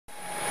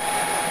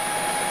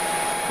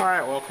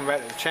Alright, welcome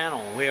back to the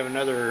channel. We have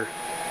another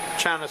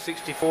China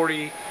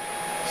 6040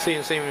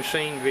 CNC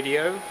machine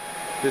video.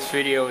 This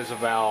video is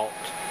about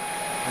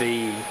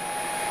the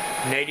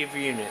native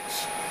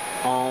units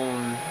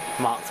on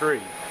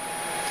Mach3.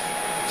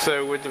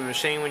 So with the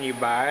machine, when you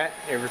buy it,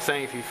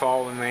 everything, if you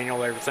follow the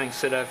manual, everything's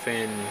set up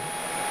in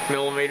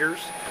millimeters.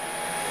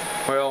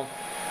 Well,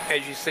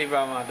 as you see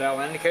by my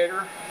dial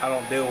indicator, I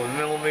don't deal with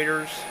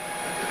millimeters.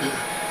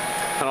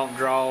 I don't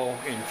draw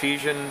in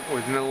fusion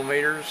with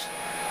millimeters.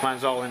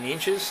 Mine's all in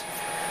inches.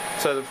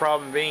 So the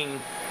problem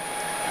being,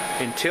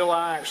 until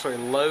I actually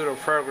load a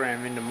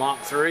program into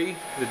Mach3,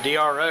 the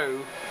DRO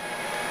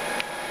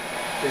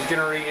is going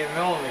to read in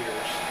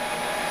millimeters.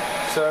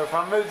 So if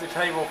I move the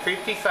table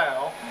 50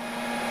 thou,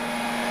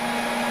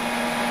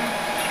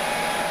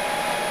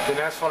 then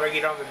that's what I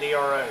get on the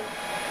DRO.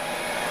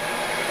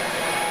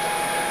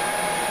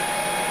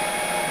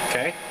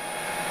 Okay?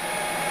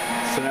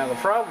 So now the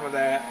problem with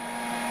that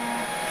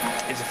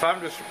is if I'm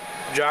just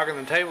jogging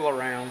the table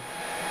around,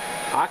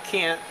 I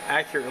can't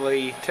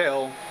accurately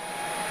tell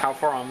how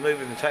far I'm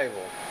moving the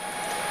table.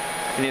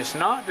 And it's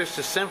not just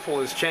as simple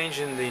as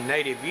changing the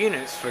native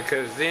units,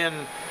 because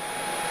then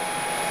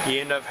you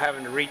end up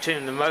having to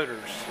retune the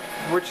motors,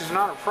 which is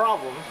not a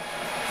problem.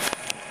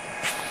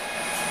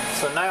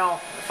 So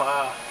now if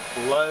I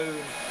load,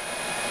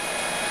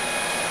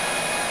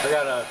 I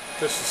got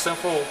just a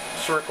simple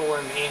circle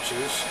in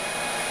inches.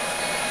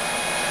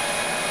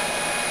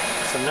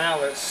 So now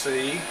let's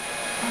see.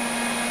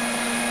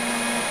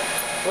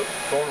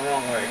 Oops, going the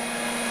wrong way.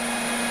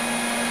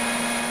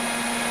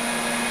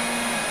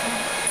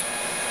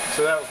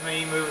 So that was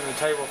me moving the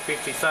table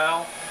 50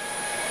 thou.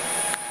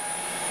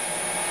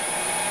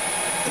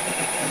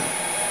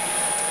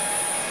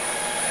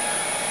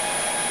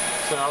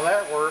 So now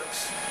that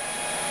works,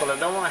 but I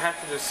don't want to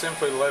have to just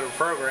simply load a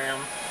program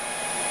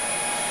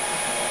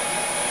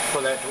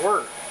for that to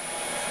work.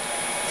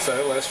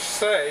 So let's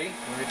say,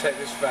 let me take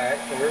this back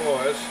where it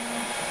was.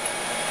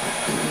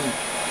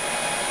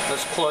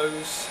 Let's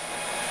close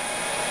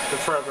the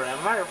program.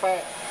 Matter of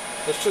fact,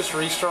 let's just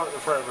restart the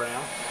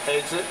program.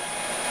 Exit.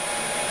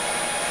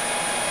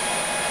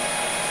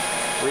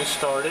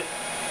 Restart it.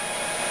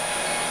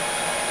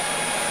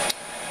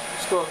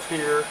 Let's go up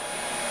here.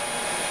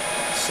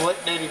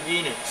 Select native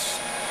units.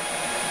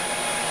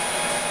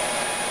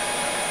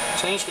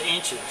 Change to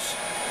inches.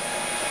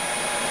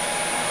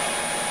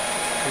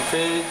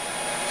 Config.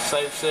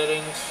 Save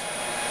settings.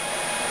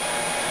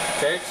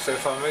 Okay, so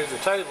if I move the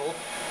table,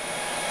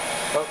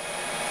 oh,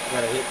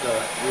 gotta hit the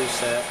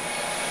reset.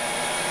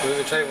 Move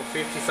the table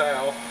 50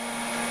 thou.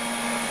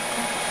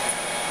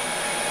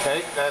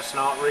 Okay, that's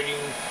not reading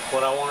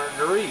what I want it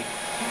to read.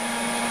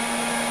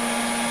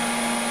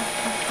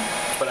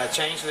 But I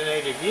changed the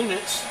native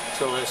units,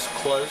 so let's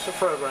close the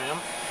program.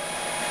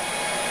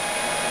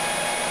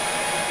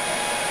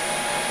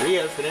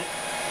 Reopen it.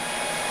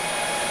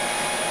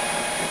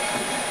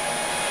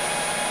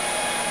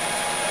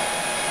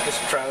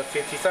 Let's try the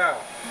 50 thou.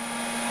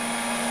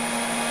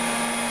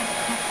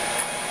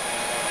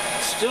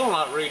 Still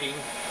not reading.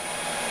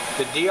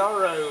 The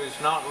DRO is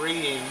not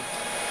reading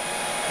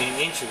in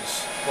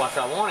inches like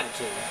I want it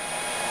to.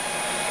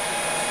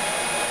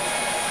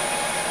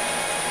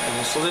 And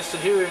it's listed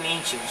here in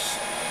inches.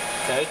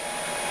 Okay?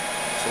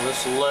 So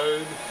let's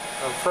load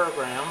a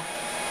program.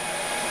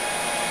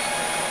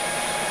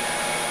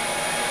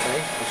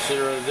 Okay, we'll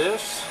zero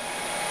this.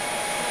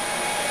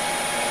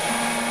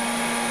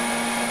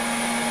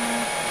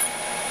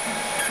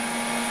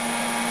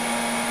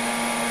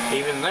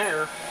 Even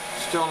there,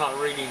 still not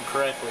reading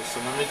correctly, so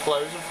let me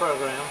close the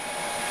program.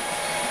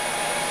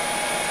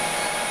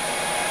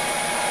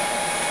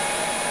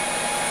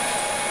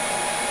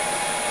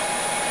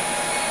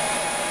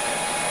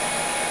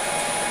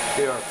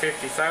 Do our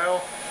 50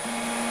 thou.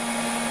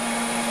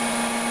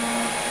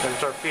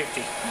 There's our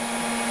 50.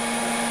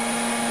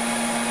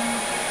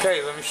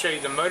 Okay, let me show you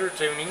the motor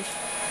tuning.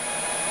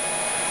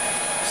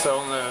 So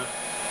on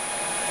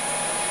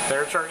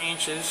there's our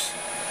inches.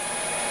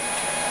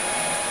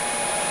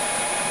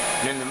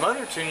 And in the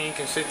motor tuning, you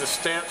can see the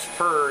steps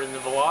per and the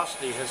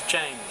velocity has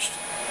changed.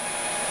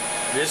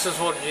 This is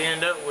what you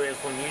end up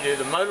with when you do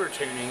the motor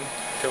tuning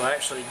to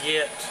actually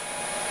get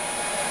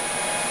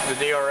the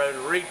DRO to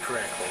read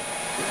correctly.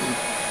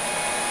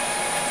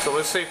 So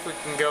let's see if we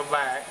can go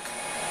back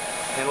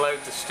and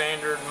load the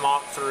standard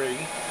Mach3.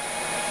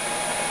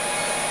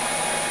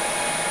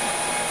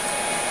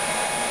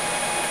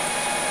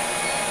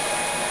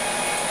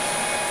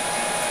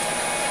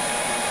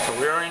 So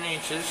we are in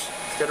inches.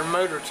 It's got our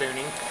motor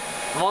tuning.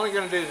 I'm only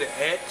going to do the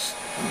X,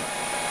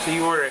 so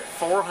you were at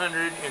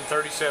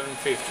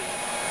 437.50.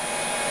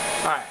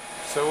 Alright,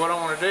 so what I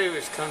want to do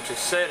is come to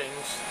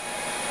settings,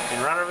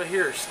 and right over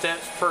here,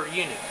 steps per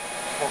unit,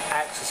 or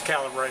axis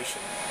calibration.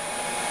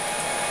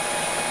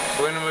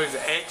 So we're going to move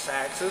the X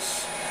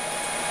axis.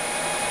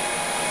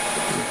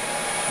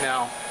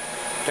 Now,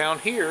 down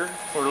here,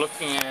 we're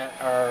looking at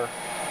our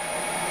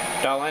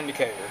dial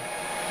indicator.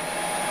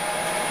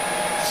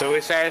 So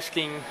it's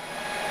asking,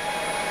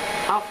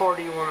 how far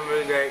do you want to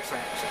move the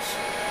x-axis?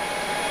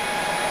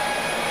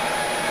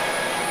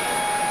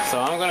 So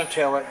I'm going to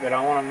tell it that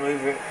I want to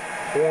move it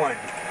 1.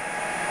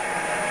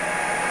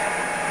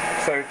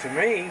 So to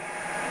me,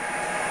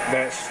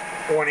 that's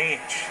 1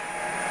 inch.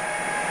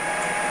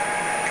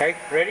 Okay,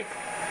 ready?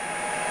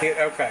 Hit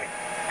OK.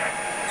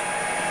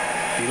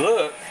 If you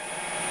look,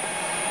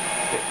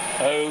 it's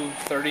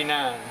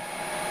 039,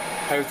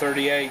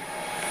 038.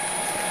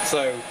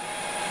 So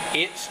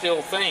it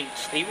still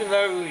thinks, even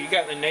though you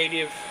got the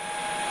native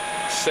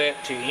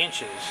set to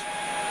inches,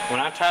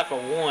 when I type a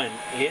 1,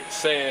 it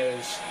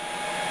says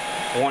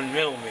 1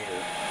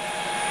 millimeter.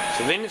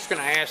 So then it's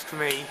going to ask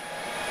me,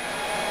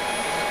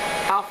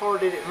 how far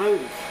did it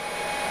move?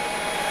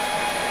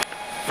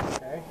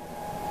 Okay.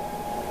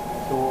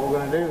 So what we're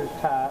going to do is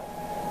type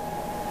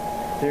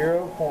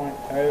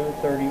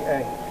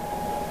 0.038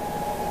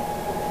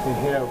 and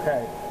hit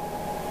OK.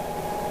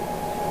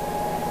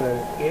 So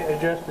it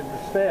adjusted the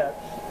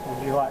steps.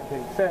 Would you like to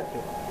accept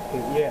it?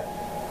 Hit yes.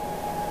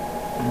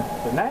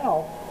 So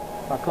now,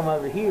 if I come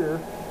over here,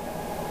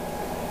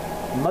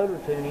 motor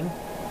tuning,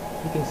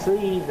 you can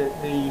see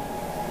that the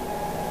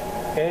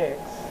X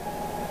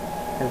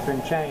has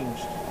been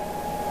changed.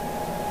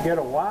 If you go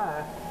to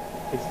Y,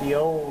 it's the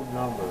old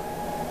number.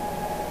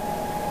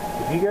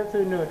 If you go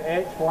through and do an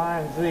X, Y,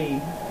 and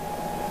Z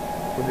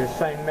with this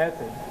same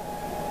method,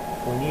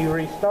 when you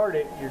restart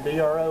it, your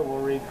DRO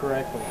will read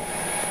correctly.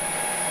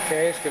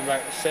 Okay, let's go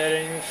back to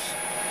settings,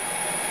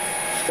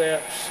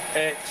 steps,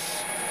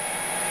 X.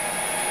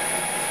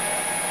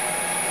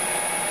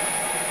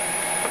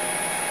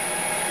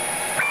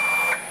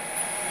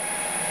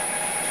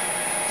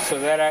 So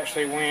that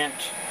actually went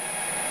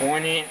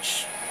 1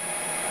 inch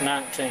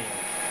 19.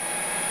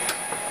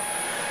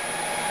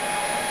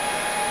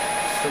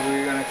 So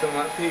we're going to come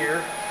up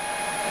here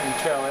and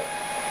tell it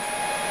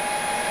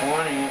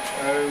 1 inch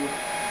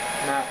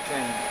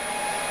 019.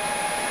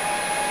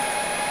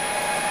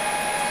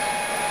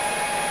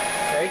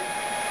 Okay,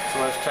 so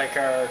let's take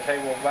our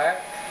table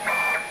back.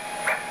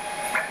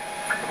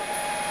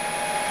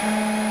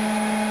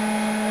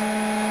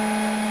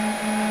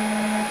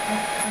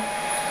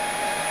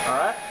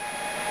 Alright,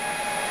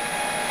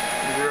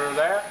 zero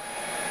that.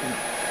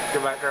 Go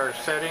back to our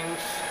settings.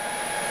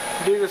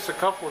 Do this a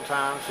couple of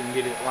times and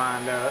get it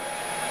lined up.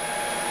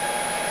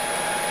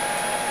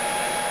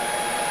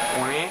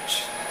 1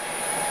 inch.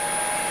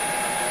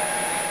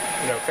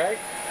 Okay.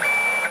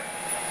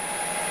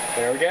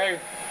 There we go.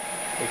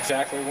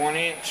 Exactly 1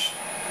 inch.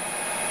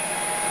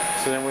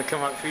 So then we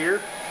come up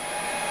here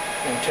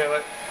and tell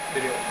it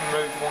that it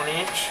moved 1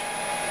 inch.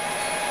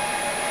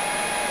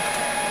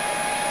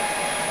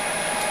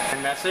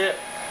 And that's it.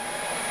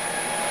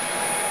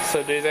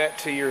 So do that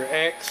to your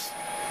X,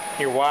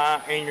 your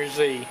Y, and your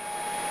Z.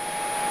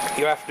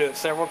 You have to do it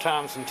several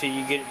times until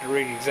you get it to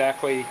read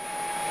exactly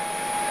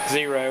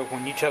 0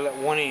 when you tell it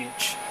 1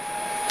 inch.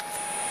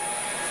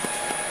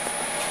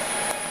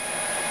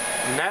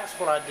 And that's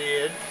what I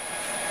did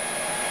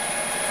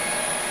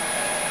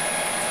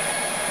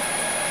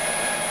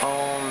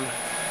on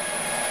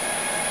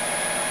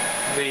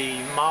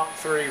the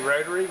Mach3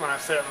 rotary when I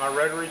set up my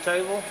rotary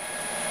table.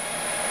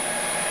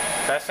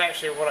 That's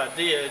actually what I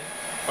did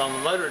on the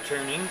motor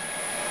tuning.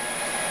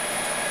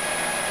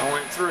 I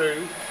went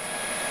through.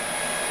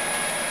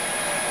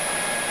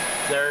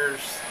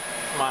 There's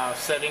my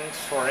settings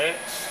for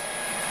X,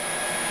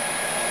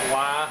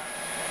 Y,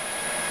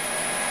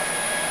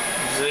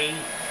 Z,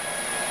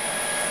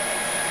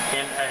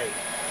 and A.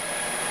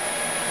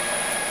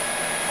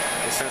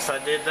 And since I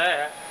did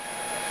that,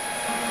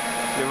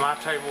 then my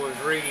table is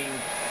reading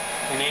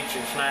in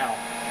inches now.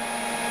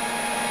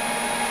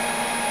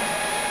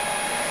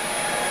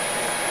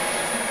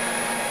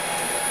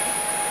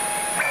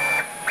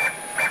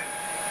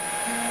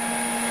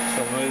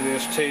 So move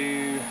this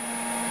to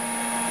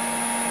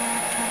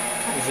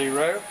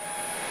 0.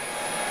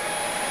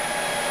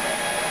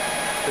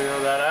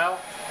 Fill that out.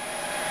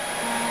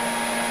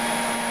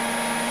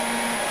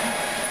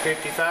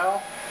 50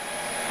 thou.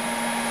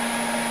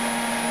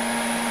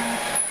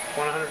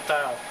 100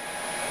 thou.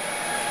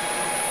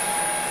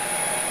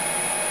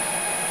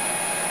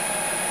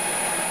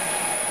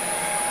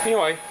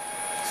 Anyway,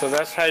 so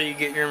that's how you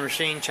get your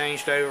machine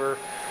changed over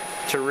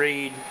to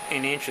read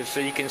in inches. So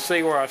you can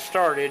see where I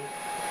started.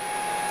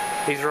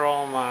 These are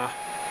all my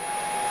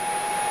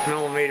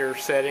millimeter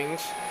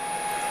settings,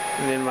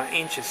 and then my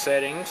inches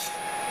settings,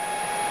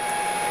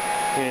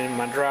 and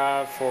my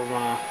drive for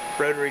my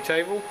rotary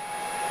table.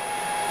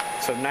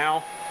 So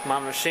now my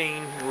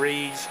machine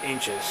reads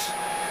inches.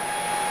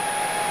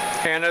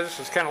 Okay, I know this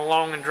is kind of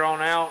long and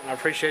drawn out, and I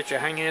appreciate you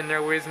hanging in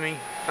there with me.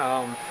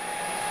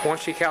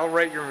 Once you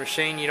calibrate your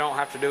machine, you don't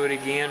have to do it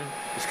again.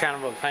 It's kind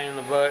of a pain in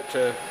the butt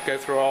to go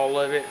through all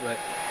of it, but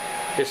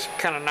it's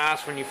kind of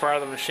nice when you fire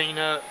the machine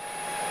up.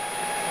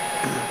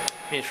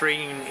 It's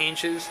reading in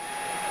inches.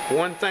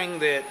 One thing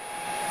that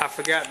I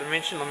forgot to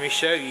mention, let me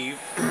show you,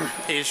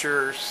 is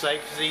your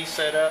safe Z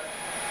setup.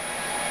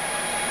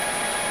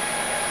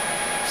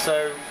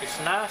 So it's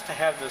nice to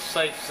have the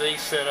safe Z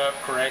set up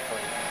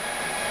correctly.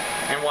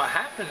 And what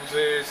happens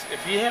is,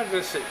 if you have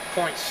this at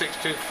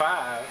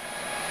 0.625,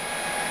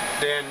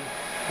 then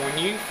when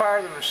you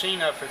fire the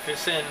machine up, if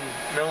it's in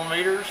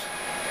millimeters,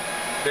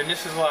 then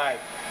this is like,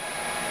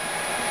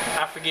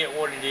 I forget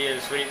what it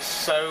is, but it's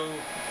so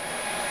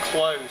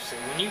close.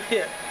 And when you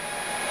hit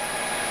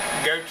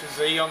go to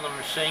Z on the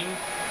machine,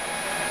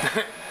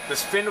 the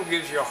spindle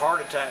gives you a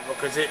heart attack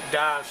because it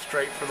dives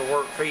straight for the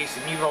workpiece,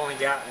 and you've only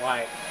got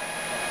like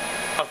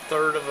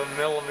 1/3 of a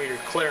millimeter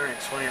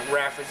clearance when it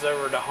rapids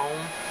over to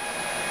home.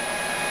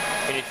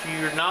 And if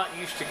you're not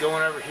used to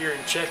going over here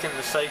and checking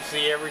the safe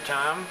Z every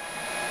time,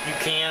 you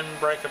can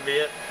break a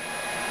bit.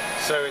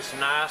 So it's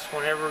nice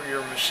whenever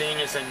your machine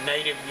is in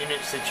native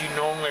units that you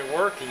normally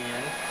work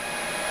in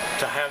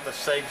to have the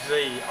safe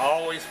Z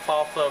always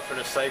pop up at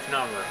a safe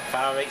number,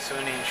 5/8 of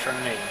an inch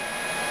from me.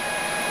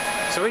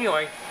 So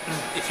anyway,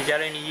 if you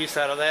got any use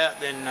out of that,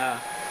 then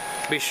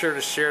be sure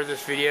to share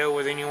this video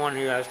with anyone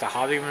who has the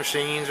hobby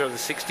machines or the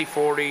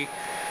 6040,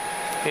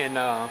 and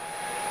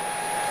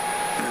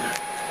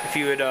if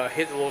you would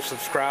hit the little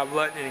subscribe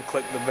button and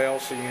click the bell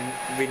so you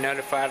can be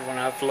notified when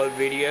I upload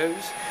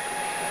videos.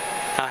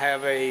 I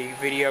have a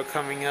video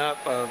coming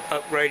up of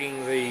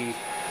upgrading the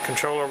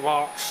controller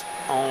box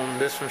on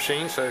this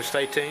machine, so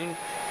stay tuned.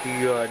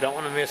 You don't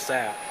want to miss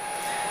that.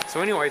 So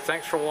anyway,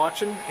 thanks for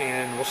watching,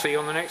 and we'll see you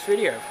on the next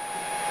video.